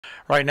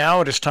Right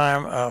now, it is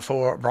time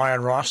for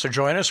Brian Ross to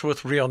join us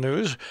with Real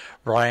News.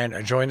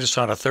 Brian joins us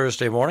on a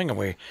Thursday morning, and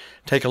we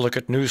take a look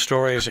at news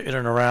stories in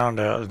and around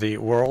the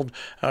world.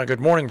 Good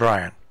morning,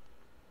 Brian.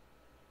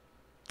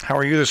 How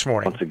are you this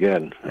morning? Once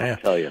again, I'll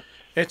tell you.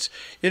 It's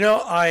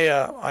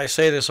I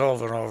say this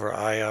over and over.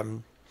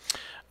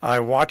 I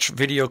watch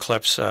video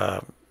clips.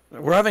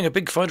 We're having a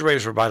big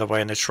fundraiser, by the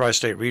way, in the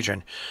tri-state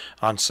region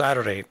on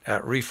Saturday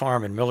at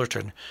Refarm in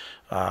Millerton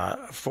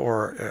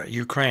for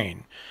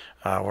Ukraine.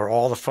 Where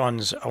all the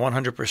funds,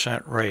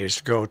 100%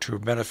 raised, go to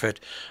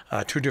benefit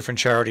two different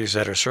charities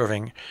that are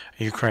serving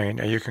Ukraine.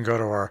 You can go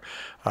to our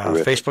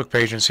Facebook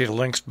page and see the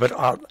links. But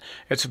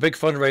it's a big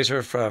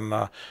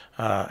fundraiser.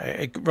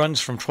 It runs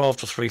from 12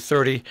 to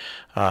 3:30,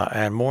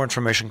 and more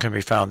information can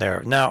be found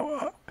there.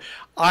 Now,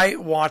 I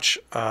watch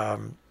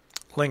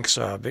links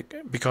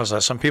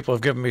because some people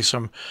have given me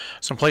some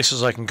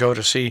places I can go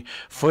to see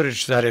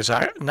footage that is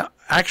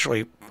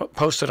actually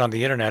posted on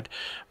the internet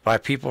by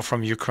people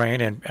from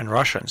Ukraine and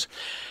Russians.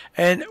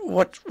 And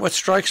what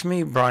strikes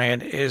me,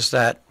 Brian, is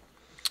that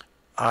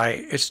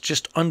it's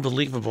just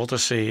unbelievable to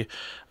see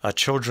a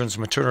children's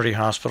maternity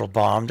hospital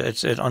bombed.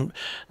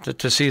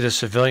 To see the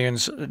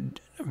civilians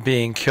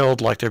being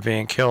killed like they're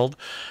being killed,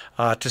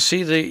 to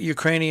see the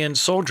Ukrainian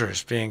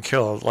soldiers being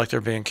killed like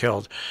they're being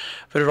killed.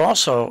 But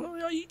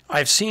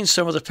I've seen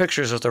some of the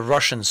pictures of the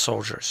Russian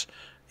soldiers.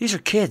 These are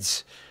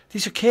kids.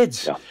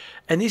 Yeah.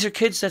 And these are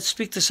kids that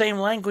speak the same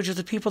language as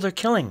the people they're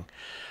killing.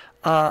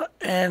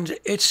 And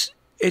it's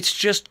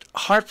just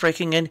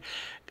heartbreaking. And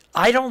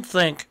I don't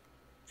think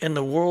in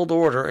the world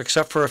order,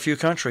 except for a few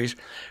countries,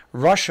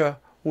 Russia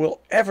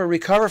will ever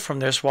recover from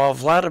this while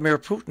Vladimir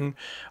Putin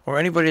or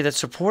anybody that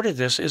supported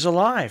this is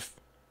alive.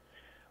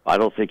 I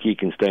don't think he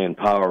can stay in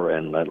power,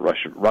 and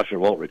Russia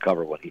won't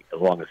recover as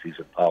long as he's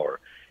in power.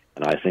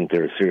 And I think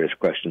there are serious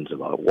questions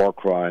about war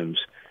crimes.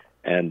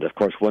 And, of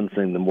course, one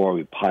thing, the more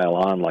we pile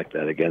on like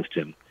that against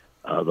him,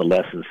 the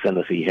less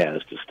incentive he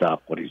has to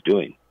stop what he's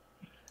doing.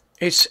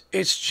 It's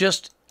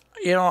just,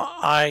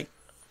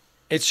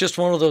 it's just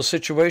one of those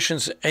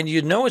situations, and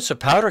it's a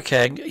powder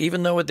keg,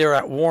 even though they're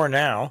at war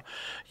now.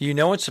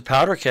 It's a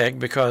powder keg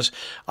because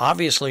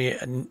obviously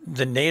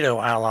the NATO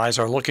allies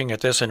are looking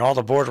at this, and all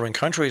the bordering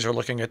countries are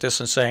looking at this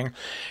and saying,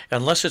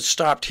 unless it's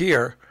stopped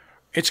here,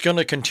 it's going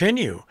to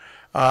continue.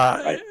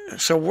 Right.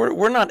 So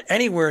we're not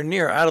anywhere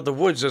near out of the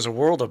woods as a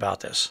world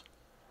about this.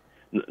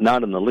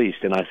 Not in the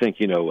least, and I think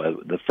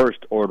the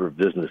first order of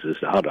business is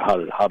how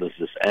does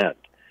this end,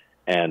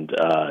 and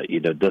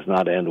does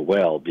not end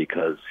well,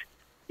 because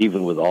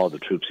even with all the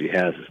troops he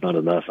has, it's not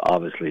enough,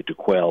 obviously, to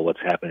quell what's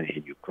happening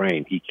in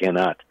Ukraine. He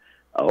cannot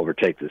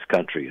overtake this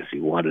country as he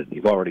wanted.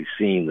 You've already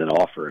seen an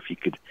offer. If he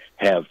could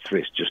have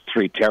just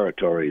three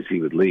territories,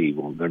 he would leave.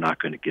 Well, they're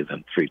not going to give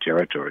them three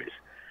territories.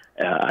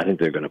 I think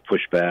they're going to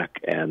push back,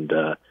 and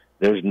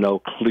there's no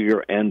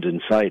clear end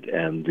in sight.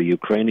 And the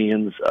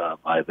Ukrainians,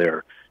 by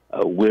their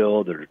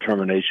will, their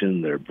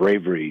determination, their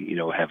bravery,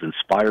 have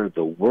inspired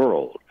the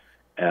world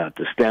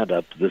to stand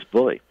up to this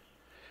bully.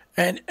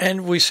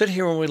 And we sit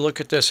here when we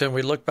look at this and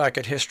we look back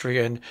at history,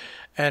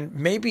 and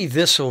maybe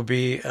this will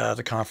be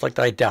the conflict,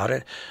 I doubt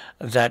it,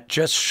 that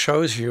just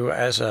shows you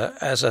as a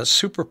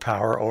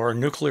superpower or a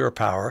nuclear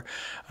power,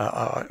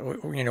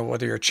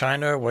 whether you're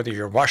China, whether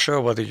you're Russia,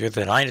 whether you're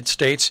the United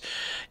States,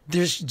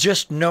 there's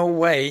just no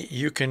way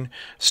you can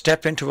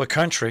step into a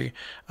country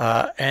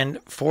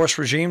and force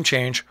regime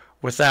change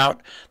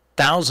without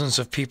thousands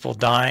of people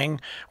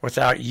dying,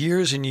 without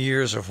years and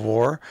years of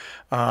war,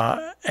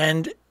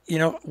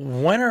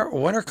 when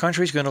are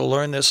countries going to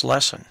learn this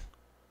lesson?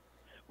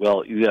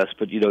 Well, yes,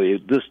 but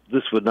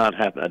this would not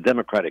happen. A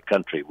democratic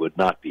country would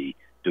not be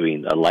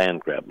doing a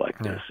land grab like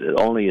this.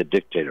 Only a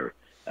dictator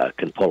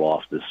can pull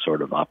off this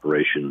sort of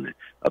operation,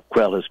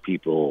 quell his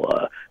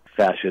people,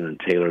 fashion and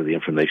tailor the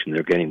information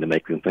they're getting to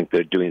make them think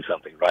they're doing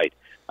something right.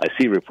 I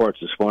see reports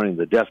this morning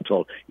the death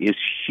toll is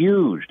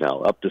huge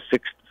now, up to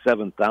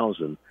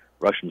 7,000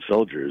 Russian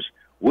soldiers,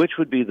 which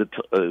would be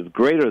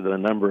greater than the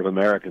number of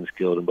Americans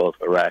killed in both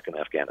Iraq and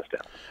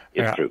Afghanistan.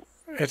 It's true.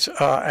 It's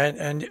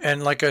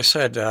and like I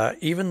said,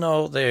 even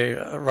though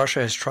Russia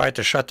has tried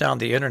to shut down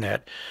the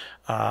internet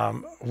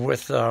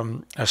with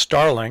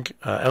Starlink,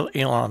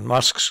 Elon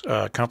Musk's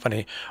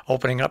company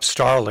opening up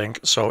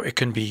Starlink so it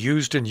can be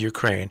used in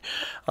Ukraine,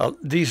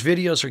 these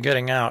videos are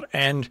getting out.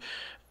 And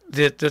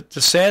the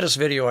saddest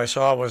video I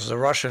saw was the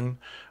Russian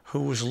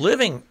who was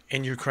living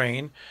in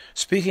Ukraine,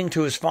 speaking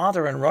to his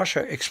father in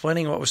Russia,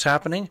 explaining what was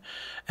happening,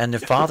 and the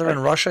father in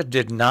Russia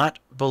did not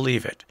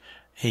believe it.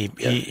 He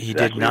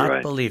did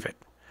not believe it.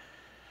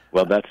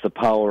 Well, that's the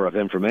power of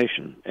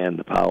information and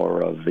the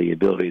power of the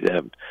ability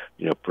to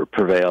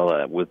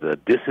prevail with the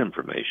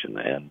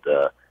disinformation. And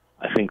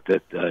I think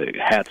that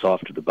hats off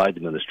to the Biden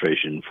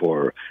administration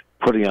for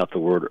putting out the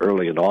word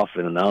early and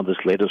often. And now this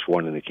latest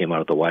warning that came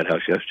out of the White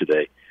House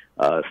yesterday,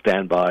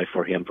 stand by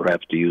for him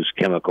perhaps to use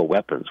chemical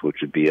weapons,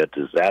 which would be a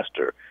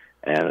disaster,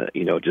 and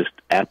just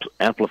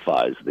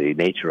amplifies the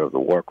nature of the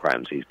war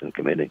crimes he's been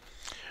committing.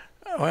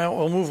 Well,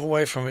 we'll move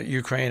away from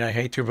Ukraine. I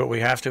hate to, but we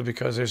have to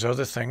because there's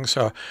other things.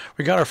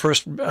 We got our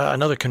first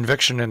another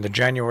conviction in the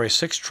January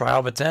 6th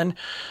trial, but then,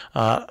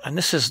 and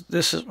this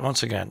is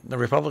once again the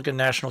Republican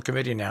National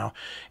Committee now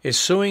is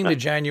suing the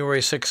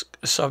January 6th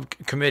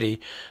subcommittee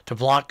to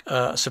block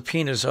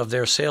subpoenas of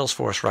their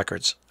Salesforce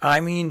records. I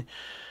mean,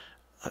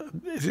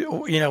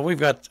 we've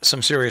got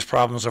some serious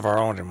problems of our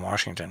own in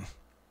Washington.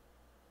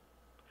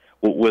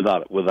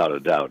 Without a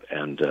doubt,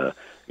 and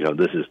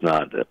this is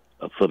not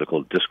a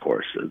political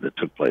discourse that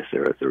took place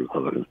there at the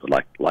Republicans, but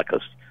like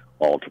us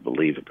all to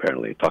believe,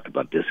 apparently, talk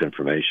about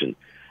disinformation.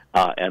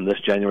 And this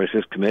January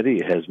 6th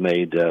committee has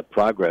made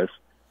progress,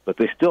 but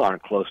they still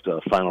aren't close to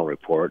a final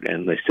report,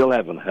 and they still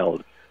haven't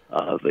held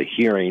the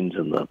hearings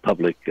and the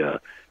public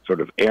sort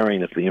of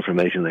airing of the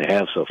information they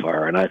have so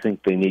far, and I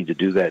think they need to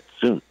do that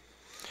soon.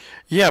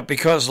 Yeah,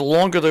 because the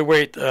longer they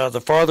wait,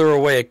 the farther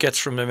away it gets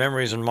from the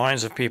memories and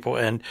minds of people,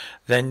 and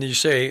then you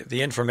say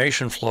the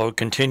information flow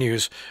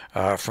continues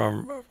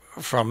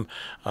from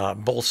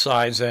both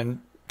sides,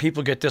 and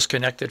people get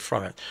disconnected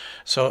from it.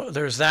 So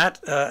there's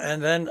that,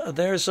 and then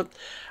there's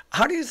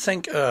how do you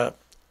think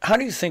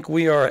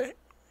we are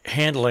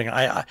handling?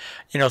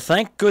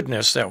 Thank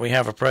goodness that we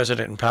have a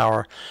president in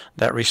power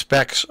that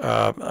respects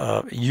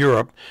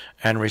Europe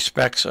and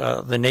respects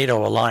the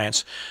NATO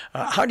alliance.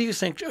 How do you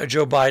think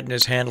Joe Biden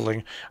is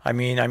handling? I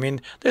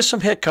mean, there's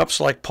some hiccups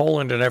like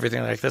Poland and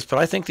everything like this, but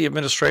I think the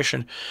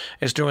administration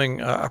is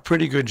doing a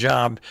pretty good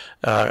job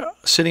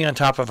sitting on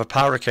top of a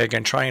powder keg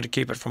and trying to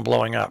keep it from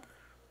blowing up.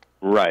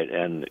 Right,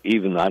 and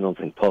even I don't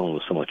think Poland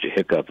was so much a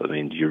hiccup. I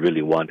mean, do you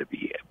really want to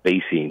be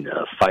basing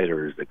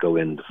fighters that go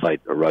in to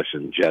fight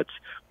Russian jets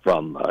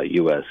from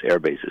U.S. air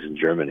bases in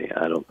Germany?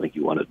 I don't think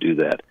you want to do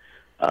that.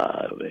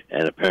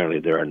 And apparently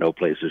there are no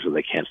places where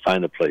they can't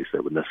find a place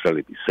that would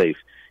necessarily be safe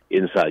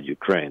inside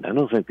Ukraine. I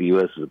don't think the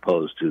U.S. is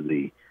opposed to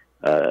the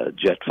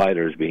jet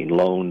fighters being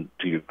loaned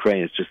to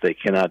Ukraine. It's just they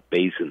cannot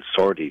base and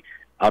sortie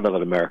out of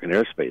an American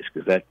airspace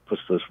because that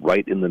puts us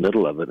right in the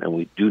middle of it, and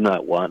we do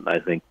not want, I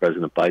think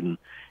President Biden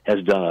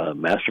has done a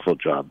masterful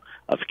job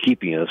of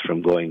keeping us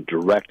from going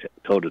direct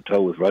toe-to-toe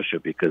with Russia,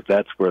 because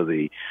that's where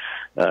the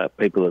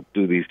people that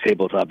do these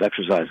tabletop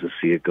exercises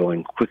see it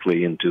going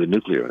quickly into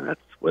nuclear, and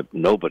that's what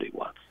nobody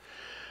wants.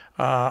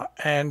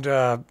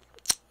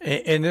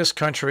 In this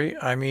country,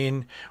 I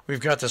mean,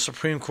 we've got the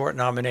Supreme Court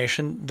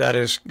nomination that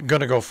is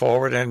going to go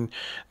forward, and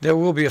there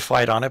will be a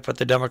fight on it, but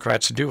the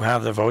Democrats do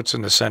have the votes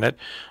in the Senate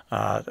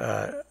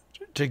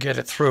to get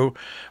it through.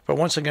 But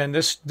once again,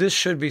 this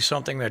should be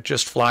something that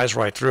just flies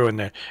right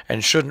through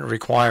and shouldn't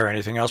require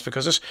anything else,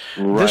 because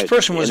this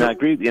person was. And I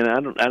agree. I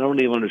don't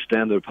even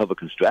understand the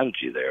Republican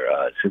strategy there.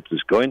 Since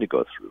it's going to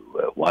go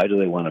through, why do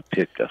they want to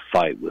pick a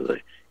fight with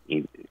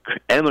an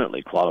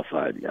eminently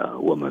qualified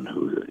woman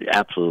who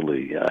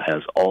absolutely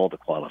has all the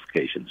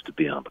qualifications to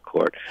be on the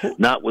court,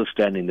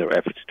 notwithstanding their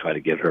efforts to try to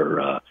get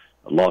her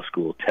law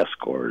school test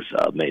scores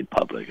made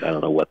public? I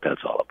don't know what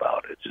that's all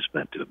about. It's just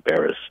meant to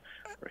embarrass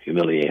or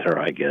humiliate her,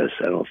 I guess.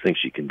 I don't think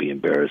she can be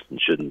embarrassed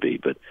and shouldn't be.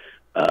 But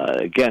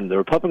again, the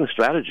Republican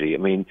strategy, I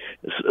mean,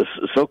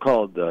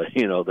 so-called,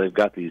 they've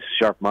got these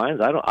sharp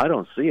minds. I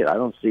don't see it. I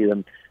don't see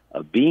them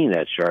being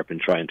that sharp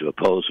and trying to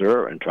oppose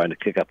her and trying to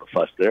kick up a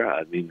fuss there.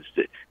 I mean,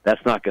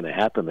 that's not going to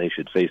happen. They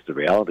should face the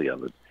reality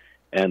of it.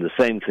 And the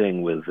same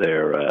thing with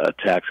their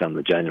attacks on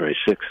the January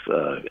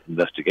 6th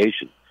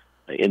investigation.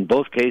 In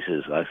both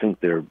cases, I think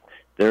they're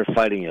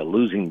fighting a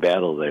losing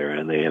battle there,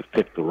 and they have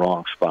picked the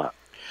wrong spot.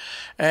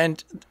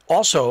 And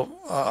also,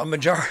 a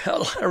majority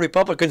of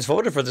Republicans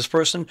voted for this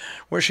person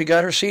where she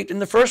got her seat in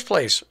the first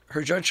place,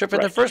 her judgeship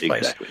in the first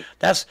place. Exactly.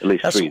 At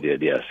least three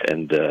did, yes.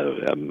 And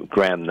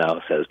Graham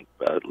now says,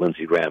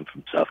 Lindsey Graham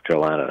from South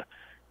Carolina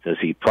says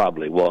he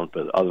probably won't,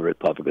 but other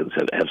Republicans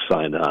have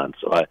signed on.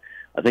 So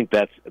I think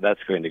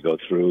that's going to go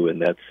through,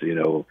 and that's,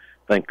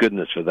 thank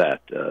goodness for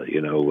that.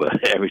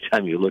 Every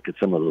time you look at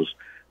some of those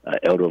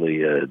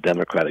elderly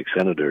Democratic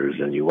senators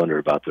and you wonder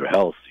about their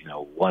health,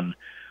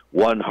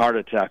 one heart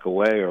attack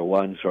away or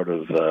one sort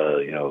of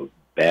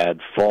bad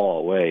fall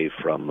away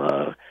from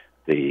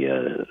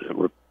the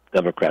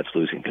Democrats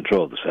losing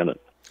control of the Senate.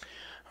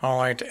 All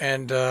right,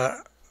 and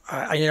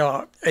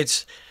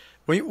it's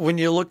when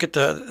you look at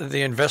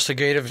the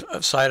investigative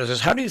side of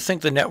this, how do you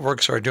think the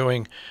networks are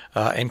doing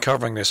in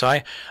covering this?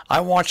 I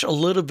watch a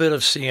little bit of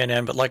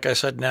CNN, but like I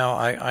said, now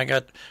I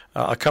got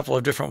a couple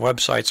of different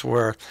websites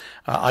where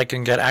I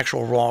can get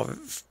actual raw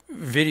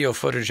video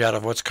footage out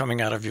of what's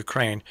coming out of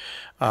Ukraine.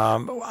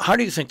 How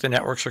do you think the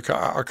networks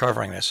are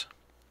covering this?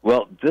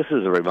 Well, this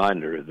is a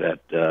reminder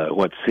that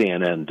what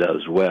CNN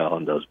does well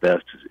and does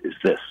best is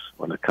this.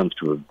 When it comes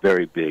to a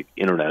very big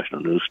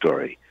international news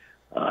story,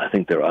 I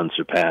think they're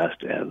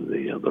unsurpassed, and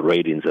the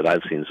ratings that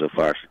I've seen so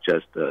far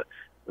suggest that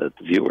the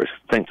viewers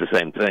think the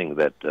same thing,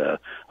 that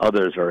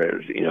others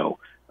are,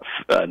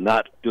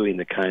 not doing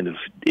the kind of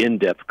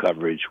in-depth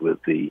coverage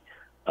with the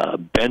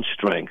bench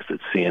strength that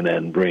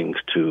CNN brings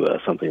to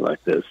something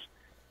like this.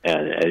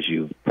 And as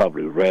you've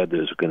probably read,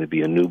 there's going to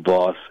be a new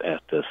boss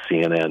at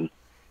CNN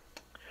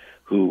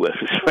who,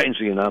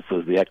 strangely enough,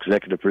 was the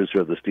executive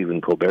producer of the Stephen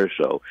Colbert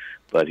Show,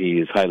 but he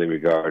is highly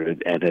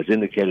regarded and has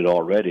indicated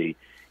already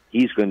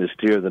he's going to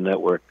steer the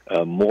network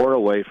more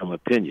away from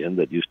opinion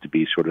that used to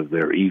be sort of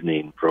their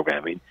evening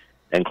programming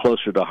and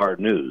closer to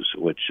hard news,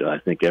 which I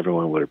think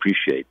everyone would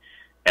appreciate.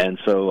 And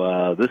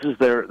so this is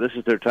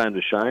their time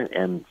to shine,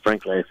 and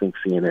frankly, I think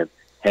CNN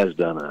has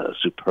done a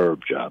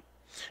superb job.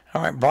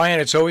 All right, Brian,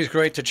 it's always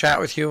great to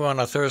chat with you on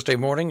a Thursday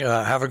morning.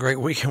 Have a great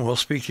week, and we'll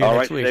speak to you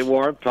next week. All right, stay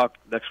warm. Talk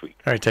next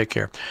week. All right, take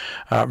care.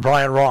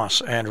 Brian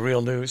Ross and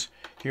Real News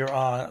here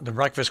on The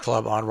Breakfast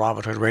Club on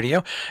Robin Hood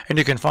Radio. And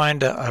you can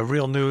find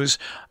Real News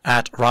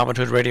at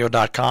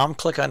robinhoodradio.com.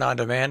 Click on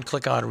demand,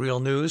 click on Real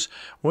News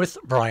with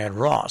Brian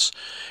Ross.